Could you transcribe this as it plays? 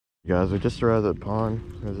Guys, we just arrived at the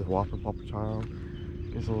pond. There's a whopper popper child.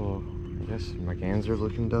 There's a little, I guess, merganser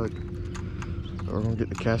looking duck. So we're gonna get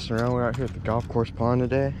the casting around. We're out here at the golf course pond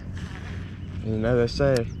today. And you know they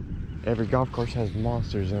say every golf course has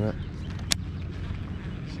monsters in it.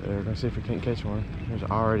 So we're gonna see if we can't catch one. There's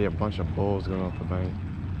already a bunch of bulls going up the bank.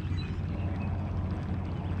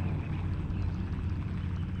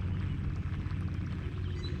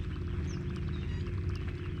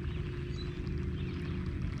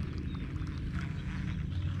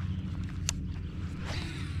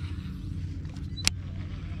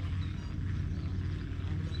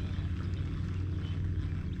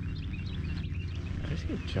 Did I just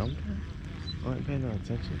get jumped at? I wasn't paying no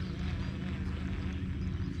attention.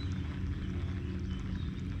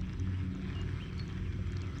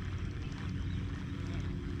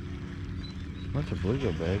 Bunch of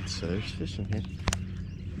bluegill beds, so there's fish in here.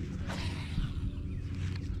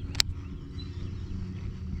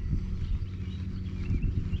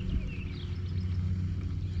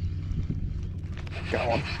 Got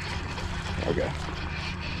one. Okay.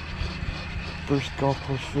 First golf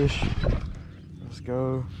course fish. Let's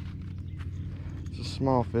go. It's a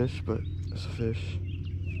small fish, but it's a fish.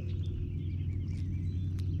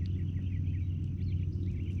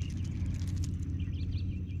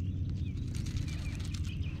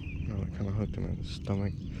 Oh, it kind of hooked him in the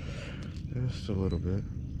stomach. Just a little bit.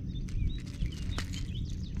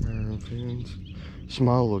 Fins.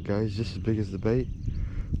 Small little guys, just as big as the bait.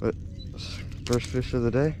 But first fish of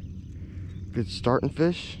the day. Good starting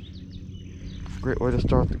fish. Great way to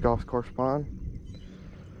start the golf course pond.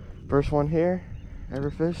 First one here.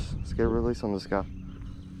 Every fish. Let's get a release on this guy.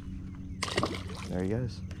 There he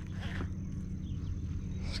goes.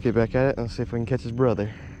 Let's get back at it and see if we can catch his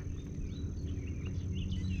brother.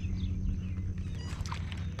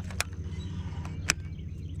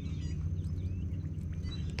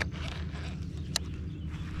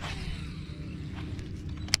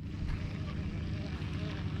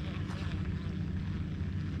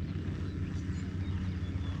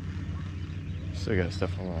 Still got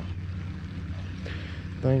stuff on my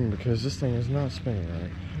thing because this thing is not spinning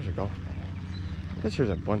right. There's a golf ball. I bet there's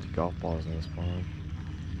a bunch of golf balls in this pond.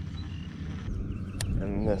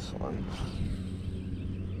 And this one.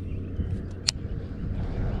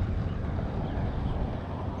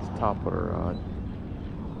 It's top water rod.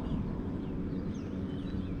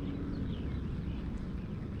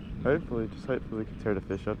 Hopefully we can tear the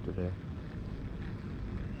fish up today.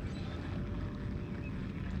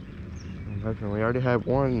 I'm hoping. We already had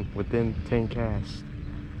one within 10 casts.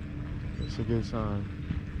 That's a good sign.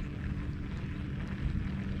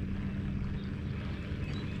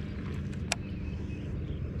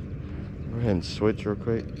 Go ahead and switch real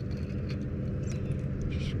quick.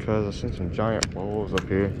 Just because I've seen some giant bulls up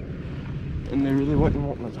here. And they really wouldn't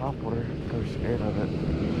want the top water. They're scared of it.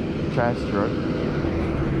 Trash truck.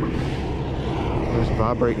 There's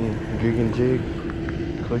vibrating jig and jig.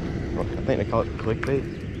 Click. I think they call it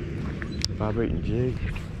clickbait. Vibrating jig.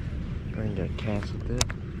 Going to cast with it.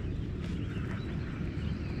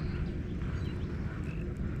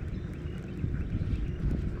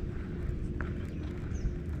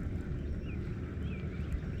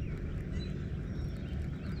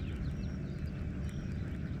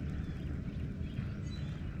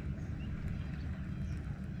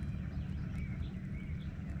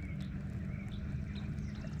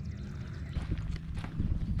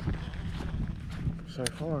 So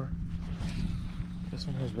far, this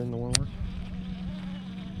one has been the one working.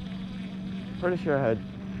 Pretty sure I had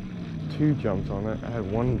 2 jumps on it. I had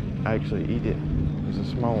one actually eat it. It was a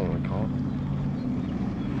small one we caught.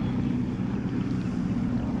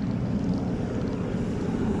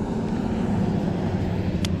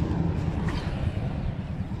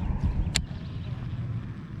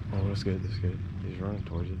 Oh, that's good, that's good. He's running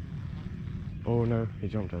towards it. Oh no, he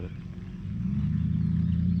jumped at it.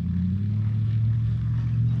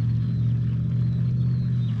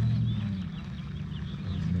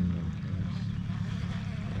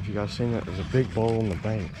 If you guys seen that, there's a big bull on the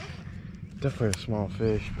bank. Definitely a small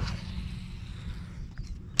fish, but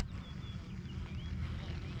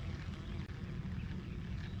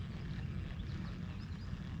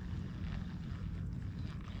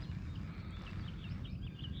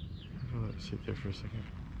I'll let it sit there for a second.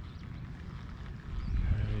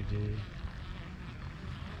 Alrighty.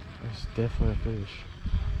 That's definitely a fish.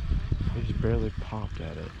 He just barely popped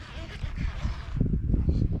at it.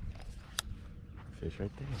 Fish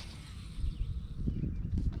right there.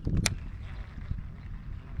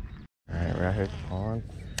 Alright, we're out here at the pond.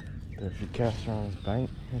 There's a few casts around this bank.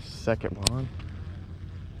 This is the second pond.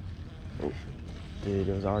 Oh, dude,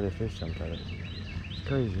 there was already a fish jumped at it. It's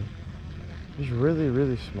crazy. There's really,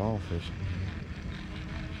 really small fish in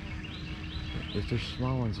here. If there's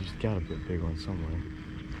small ones, there's gotta be a big one somewhere.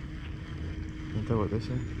 Isn't that what they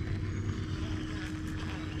say?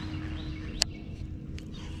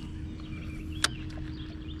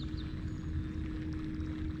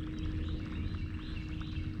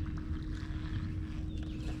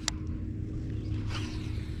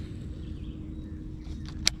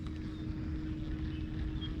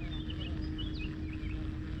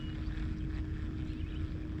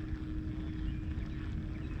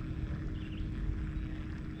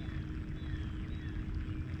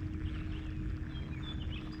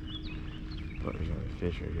 But there's another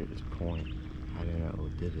fish right here at this point. I didn't know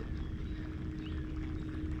it did it.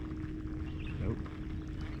 Nope.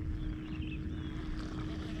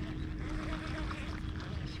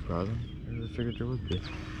 Surprising. I really figured there would be.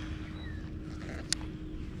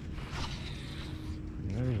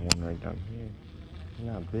 And there's one right down here. He's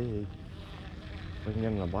not big. If I can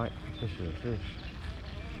get him to bite, fish is a fish.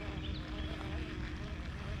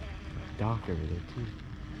 Dock over there too.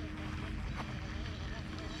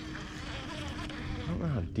 I don't know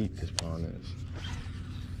how deep this pond is.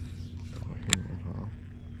 Oh, here, huh?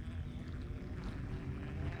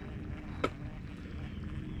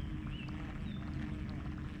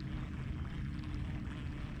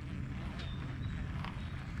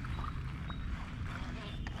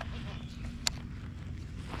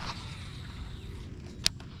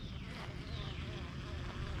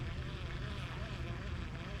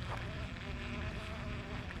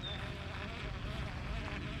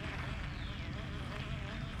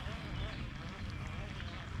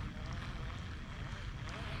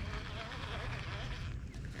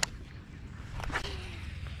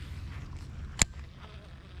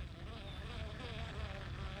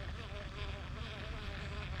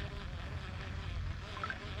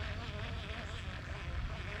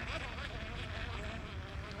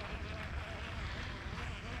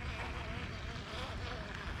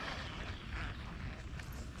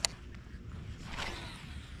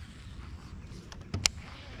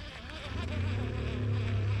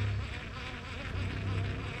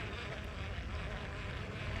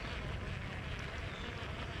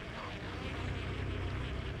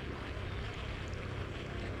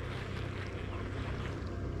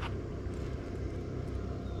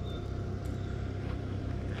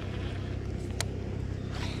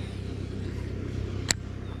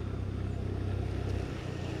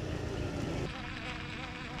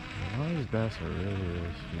 A lot of these bass are really,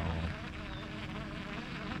 really small.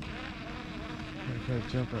 I can't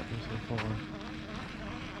jump up there so far.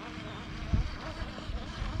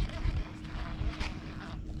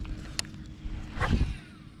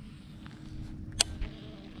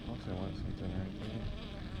 Also, I want something right there.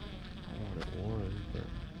 I don't know what it was, but it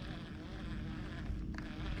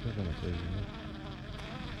could have been a big one.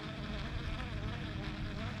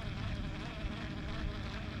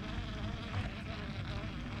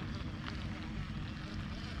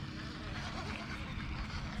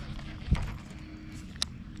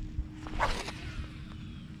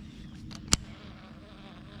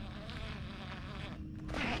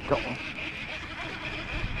 Go.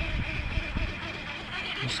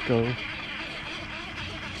 Let's go.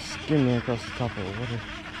 Skimming across the top of the water.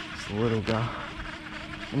 It's a little guy.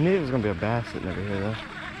 I knew it was gonna be a bass sitting over here though.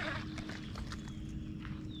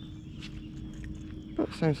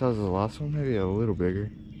 About the same size as the last one, maybe a little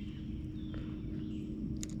bigger.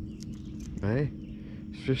 But hey,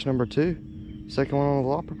 it's fish number 2. Second one on the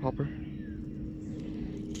Whopper Popper.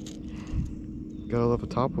 Gotta love a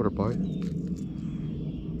topwater bite.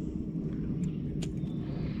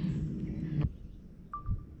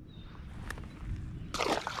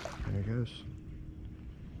 There he goes.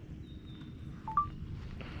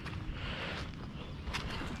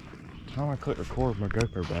 The time I clicked record, my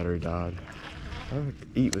GoPro battery died. I don't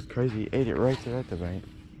eat was crazy. He ate it right there at the bank.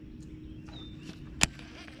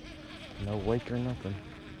 No wake or nothing.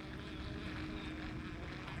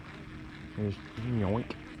 Here's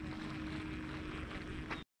yoink.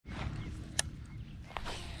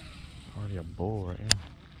 Already a bull right now.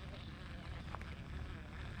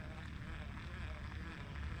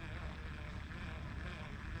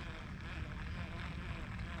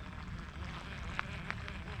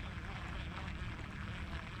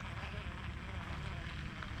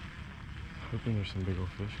 Hoping there's some big old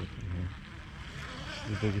fish up in here.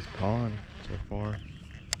 This is the biggest pond so far.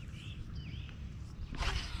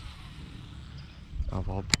 Of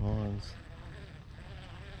all ponds.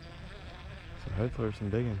 So hopefully there's some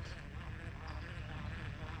big ones.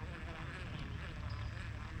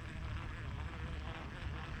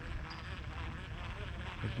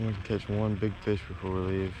 Hoping We can catch one big fish before we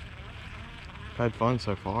leave. Had fun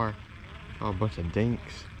so far. Caught a bunch of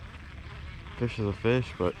dinks. Fish is a fish,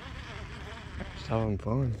 but just having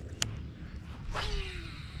fun.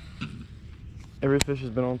 Every fish has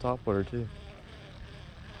been on top water too.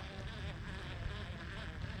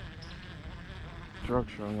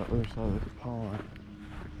 Structure on the other side of the pond.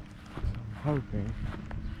 So I'm hoping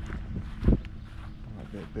there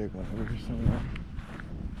might be a big one over here somewhere.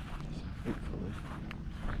 Hopefully.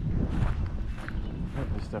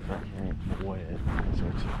 This stuff right here ain't wet, so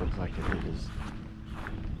it just looks like it is.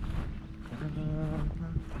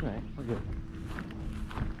 Okay, we're good.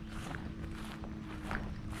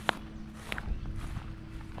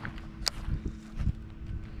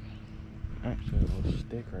 Actually, a little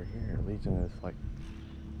stick right here leads into this like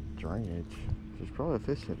drainage. There's probably a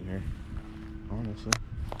fish sitting there, honestly.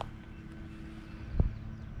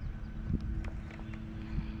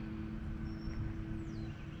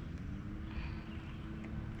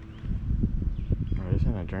 Alright, this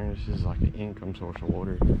ain't a drainage, this is like an income source of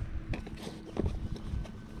water.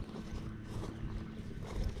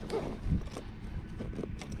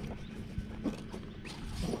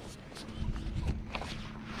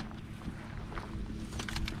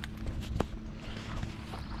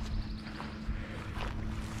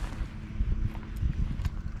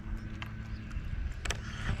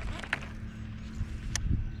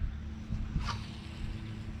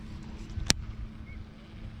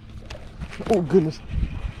 Oh goodness.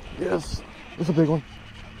 Yes. It's a big one.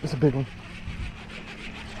 It's a big one.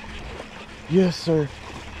 Yes, sir.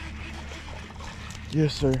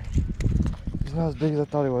 Yes, sir. It's not as big as I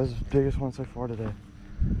thought it was. It's the biggest one so far today.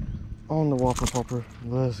 On the Whopper Popper.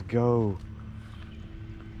 Let's go.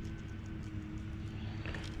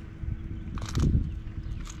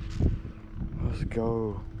 Let's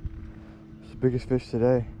go. It's the biggest fish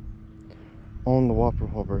today. On the Whopper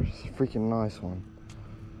Popper. It's a freaking nice one.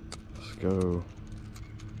 Let's go.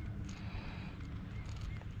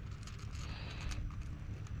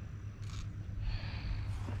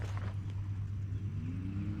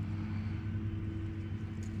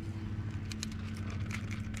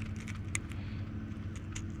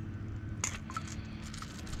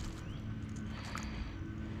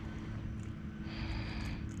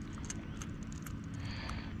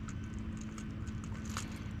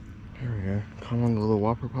 There we go. Come on, the little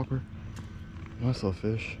Whopper Popper. Nice little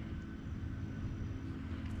fish.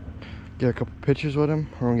 Get a couple pictures with him.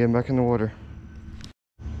 We're gonna get him back in the water.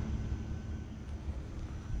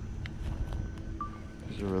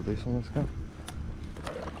 There's a release on this guy.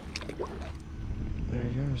 There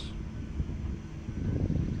he goes.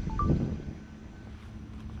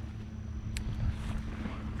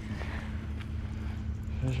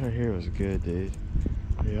 This right here was good, dude.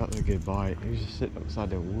 He got a good bite. He was just sitting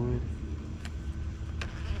beside that wood.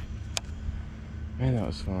 Man, that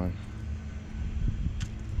was fun.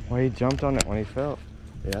 Well, he jumped on it when he felt.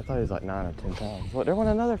 Yeah, I thought he was like 9 or 10 pounds. Look, there went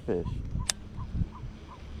another fish.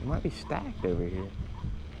 It might be stacked over here.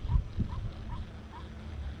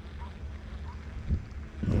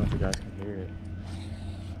 I don't know if you guys can hear it.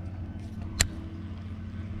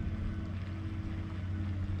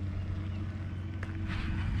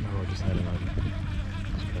 No, I just had another.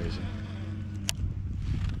 It's crazy.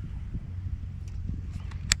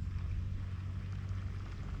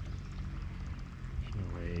 There's no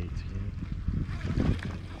way to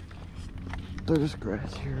get. Throw this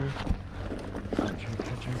grass here. Catch him,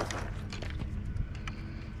 catch him.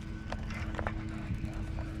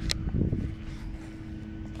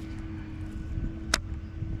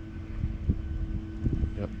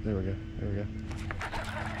 Yep, there we go, there we go.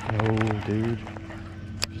 No, dude.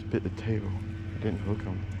 Just bit the tail. I didn't hook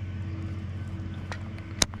him.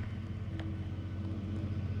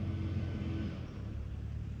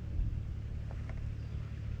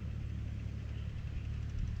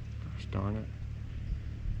 Gosh darn it.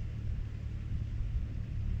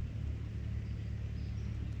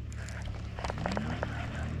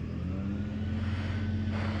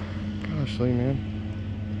 Gosh, Lee, man.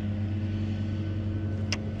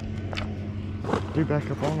 Dude,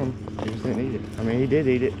 back up on him. He just didn't eat it. I mean, he did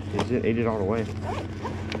eat it. He just didn't eat it all the way.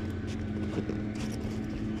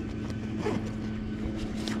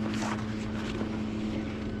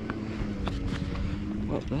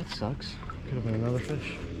 Well, that sucks. Could have been another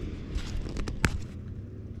fish.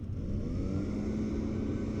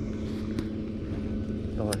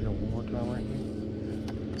 Throw it here one more time right here.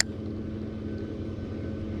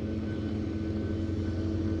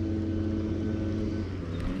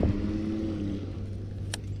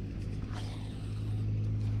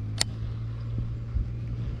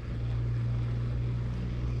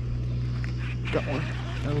 Got one.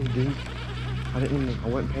 Oh, so deep. I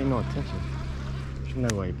wasn't paying no attention. There's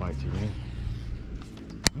no way he bites you, man.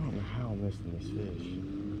 I don't know how I'm missing this fish.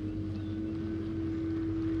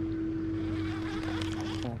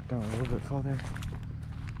 Walk down a little bit further.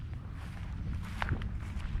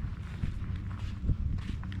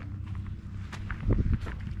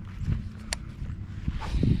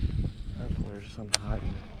 Hopefully there's some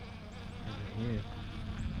hiding over here.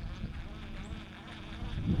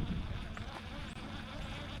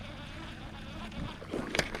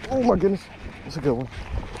 Oh my goodness, that's a good one.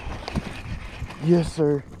 Yes,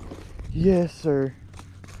 sir. Yes, sir.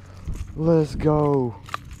 Let's go.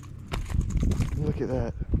 Look at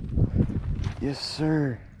that. Yes,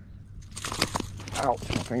 sir. Ouch,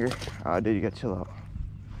 my finger. Ah, dude, you gotta chill out.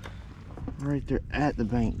 Right there at the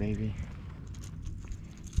bank, baby.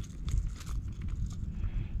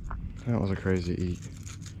 That was a crazy eat.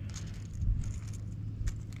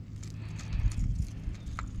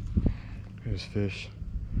 There's fish.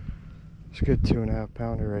 It's a good 2.5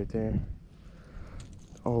 pounder right there.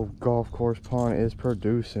 Oh, golf course pond is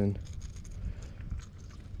producing.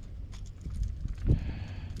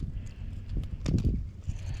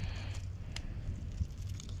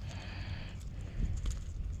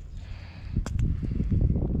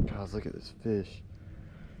 Guys, look at this fish.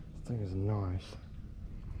 This thing is nice.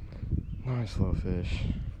 Nice little fish.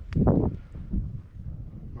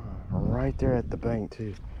 Right there at the bank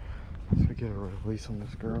too. Let's get a release on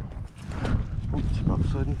this girl. Oops, about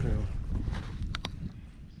sliding through.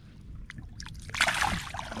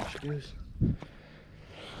 There she goes.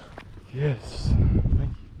 Yes.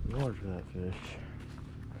 Thank you Lord for that fish.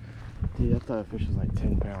 Dude, I thought that fish was like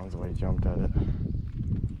 10 pounds the way he jumped at it.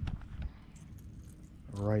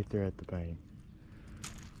 Right there at the bank.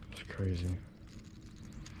 It's crazy.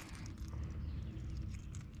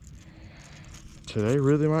 Today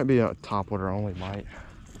really might be a topwater only bite.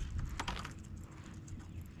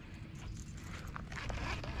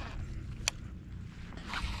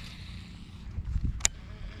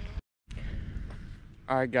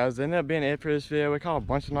 Alright guys, that ended up being it for this video. We caught a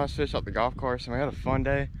bunch of nice fish off the golf course and we had a fun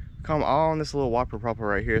day. Caught them all on this little whopper popper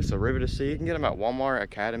right here. So River to Sea, you can get them at Walmart,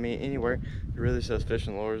 Academy, anywhere. It really says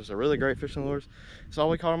fishing lures. They're really great fishing lures. That's all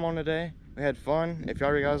we caught them on today. We had fun. If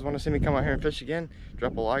y'all guys want to see me come out here and fish again,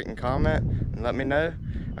 drop a like and comment and let me know.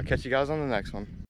 I'll catch you guys on the next one.